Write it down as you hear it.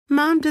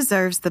Mom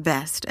deserves the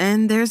best,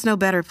 and there's no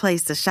better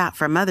place to shop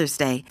for Mother's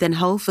Day than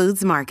Whole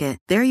Foods Market.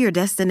 They're your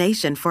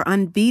destination for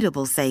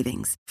unbeatable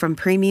savings, from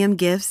premium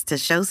gifts to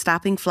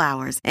show-stopping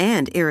flowers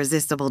and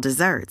irresistible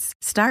desserts.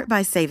 Start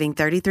by saving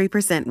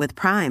 33% with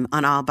Prime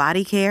on all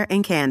body care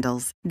and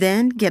candles.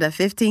 Then get a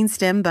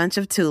 15-stem bunch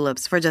of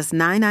tulips for just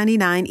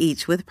 $9.99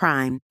 each with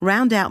Prime.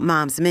 Round out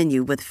Mom's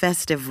menu with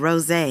festive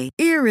rosé,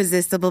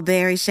 irresistible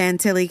berry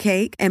chantilly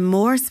cake, and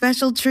more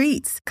special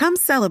treats. Come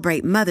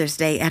celebrate Mother's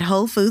Day at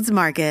Whole Foods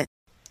Market.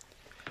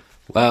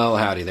 Well,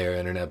 howdy there,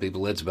 Internet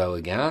people. It's Bo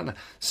again.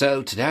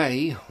 So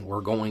today,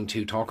 we're going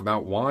to talk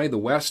about why the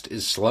West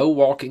is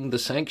slow-walking the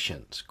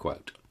sanctions,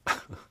 quote.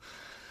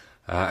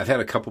 I've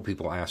had a couple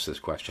people ask this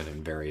question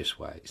in various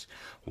ways.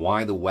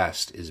 Why the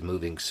West is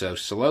moving so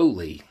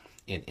slowly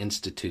in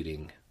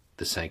instituting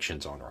the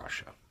sanctions on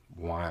Russia.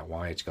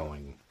 Why it's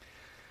going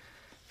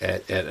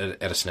at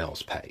a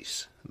snail's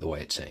pace, the way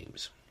it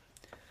seems.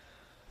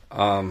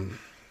 The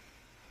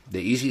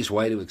easiest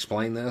way to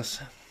explain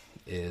this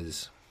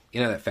is, you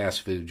know, that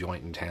fast food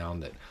joint in town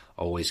that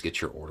always gets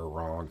your order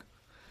wrong.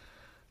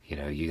 You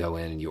know, you go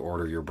in and you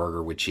order your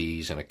burger with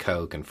cheese and a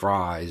Coke and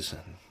fries.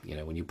 And, you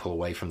know, when you pull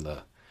away from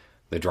the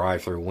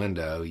drive-through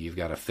window, you've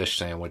got a fish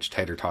sandwich,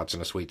 tater tots,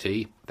 and a sweet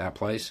tea. That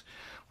place.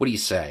 What do you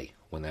say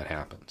when that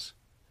happens?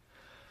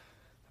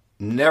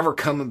 Never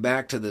coming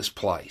back to this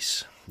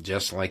place,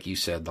 just like you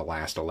said the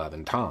last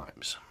 11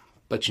 times.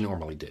 But you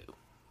normally do.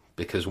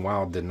 Because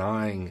while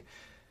denying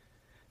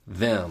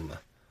them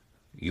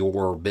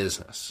your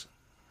business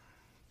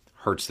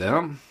hurts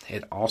them,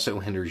 it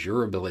also hinders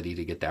your ability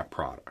to get that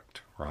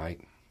product,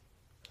 right?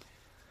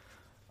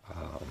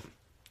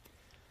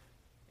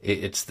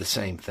 It's the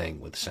same thing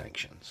with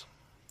sanctions.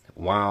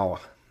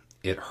 While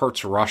it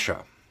hurts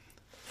Russia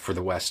for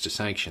the West to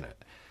sanction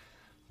it,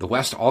 the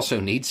West also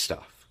needs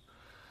stuff.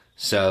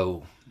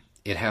 So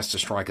it has to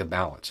strike a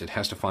balance. It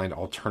has to find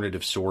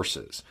alternative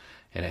sources,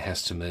 and it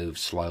has to move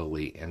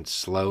slowly and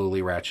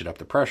slowly ratchet up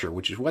the pressure,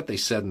 which is what they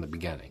said in the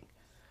beginning.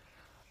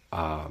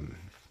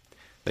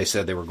 They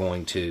said they were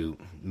going to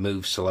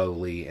move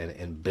slowly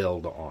and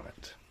build on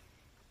it.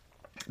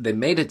 They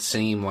made it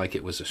seem like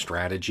it was a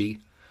strategy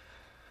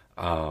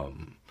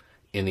in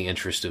the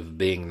interest of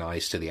being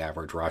nice to the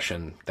average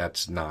Russian.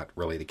 That's not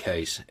really the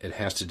case. It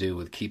has to do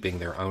with keeping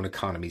their own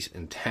economies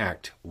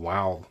intact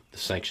while the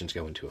sanctions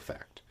go into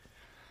effect.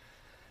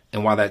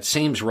 And while that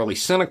seems really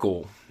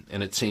cynical,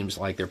 and it seems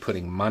like they're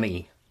putting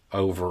money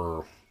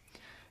over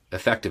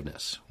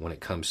effectiveness when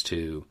it comes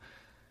to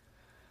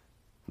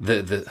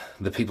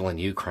the people in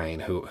Ukraine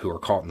who are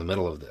caught in the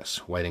middle of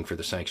this, waiting for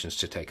the sanctions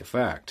to take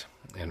effect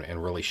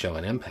and really show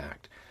an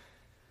impact.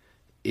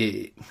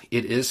 It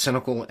is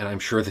cynical, and I'm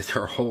sure that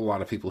there are a whole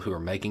lot of people who are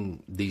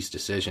making these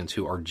decisions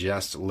who are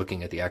just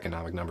looking at the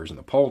economic numbers and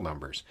the poll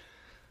numbers.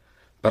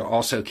 But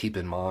also keep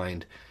in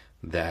mind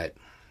that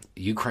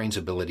Ukraine's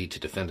ability to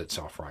defend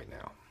itself right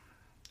now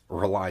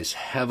relies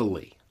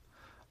heavily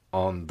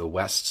on the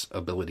West's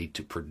ability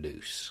to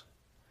produce.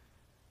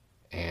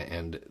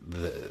 And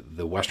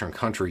the Western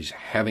countries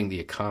having the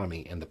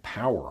economy and the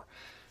power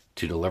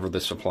to deliver the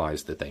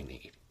supplies that they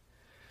need.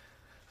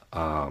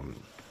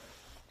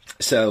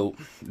 So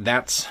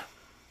that's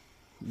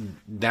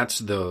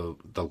the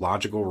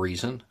logical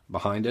reason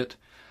behind it.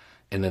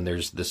 And then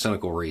there's the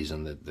cynical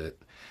reason that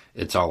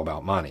it's all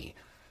about money.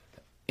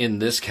 In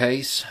this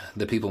case,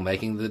 the people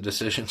making the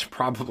decisions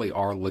probably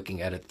are looking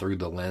at it through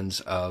the lens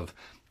of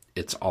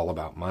it's all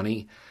about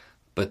money.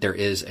 But there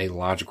is a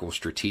logical,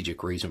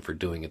 strategic reason for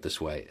doing it this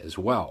way as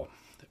well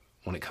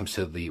when it comes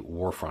to the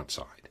warfront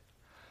side.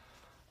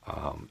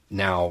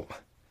 Now,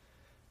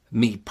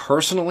 me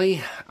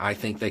personally, I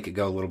think they could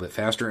go a little bit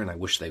faster, and I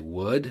wish they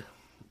would.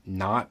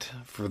 Not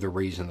for the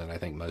reason that I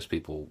think most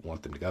people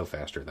want them to go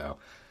faster, though.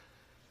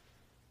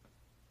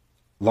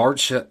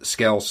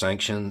 Large-scale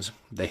sanctions,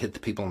 they hit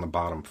the people on the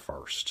bottom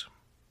first,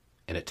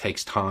 and it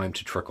takes time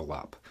to trickle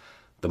up.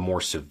 The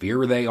more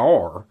severe they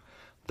are,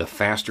 the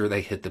faster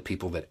they hit the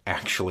people that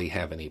actually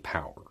have any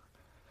power.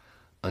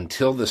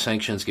 Until the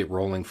sanctions get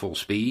rolling full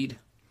speed,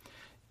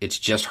 it's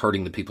just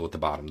hurting the people at the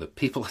bottom. The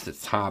people at the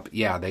top,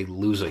 yeah, they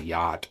lose a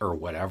yacht or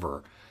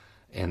whatever,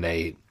 and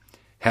they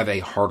have a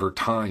harder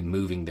time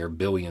moving their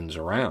billions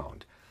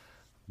around.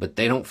 But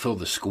they don't feel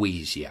the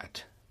squeeze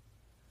yet.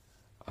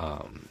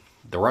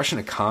 The Russian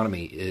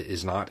economy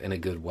is not in a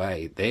good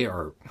way.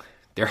 They're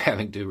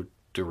having to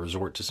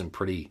resort to some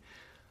pretty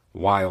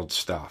wild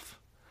stuff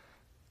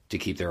to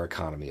keep their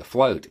economy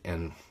afloat.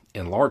 And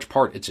in large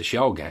part, it's a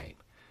shell game.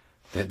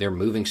 That they're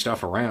moving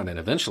stuff around, and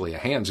eventually a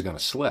hand's going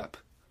to slip.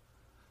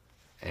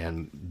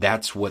 And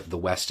that's what the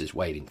West is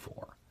waiting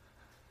for.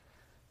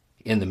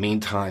 In the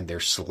meantime,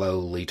 they're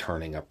slowly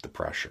turning up the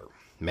pressure,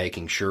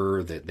 making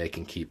sure that they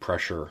can keep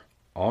pressure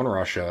on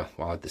Russia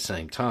while at the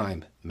same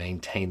time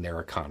maintain their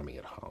economy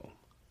at home.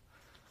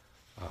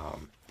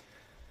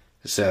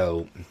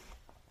 So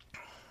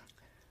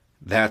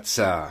that's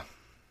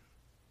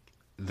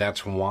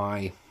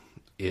why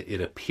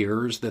it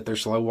appears that they're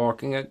slow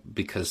walking it,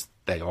 because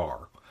they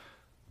are.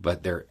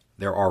 But there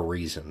are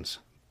reasons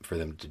for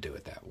them to do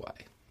it that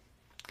way.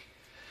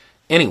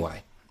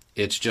 Anyway,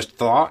 it's just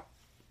thought.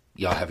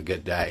 Y'all have a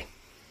good day.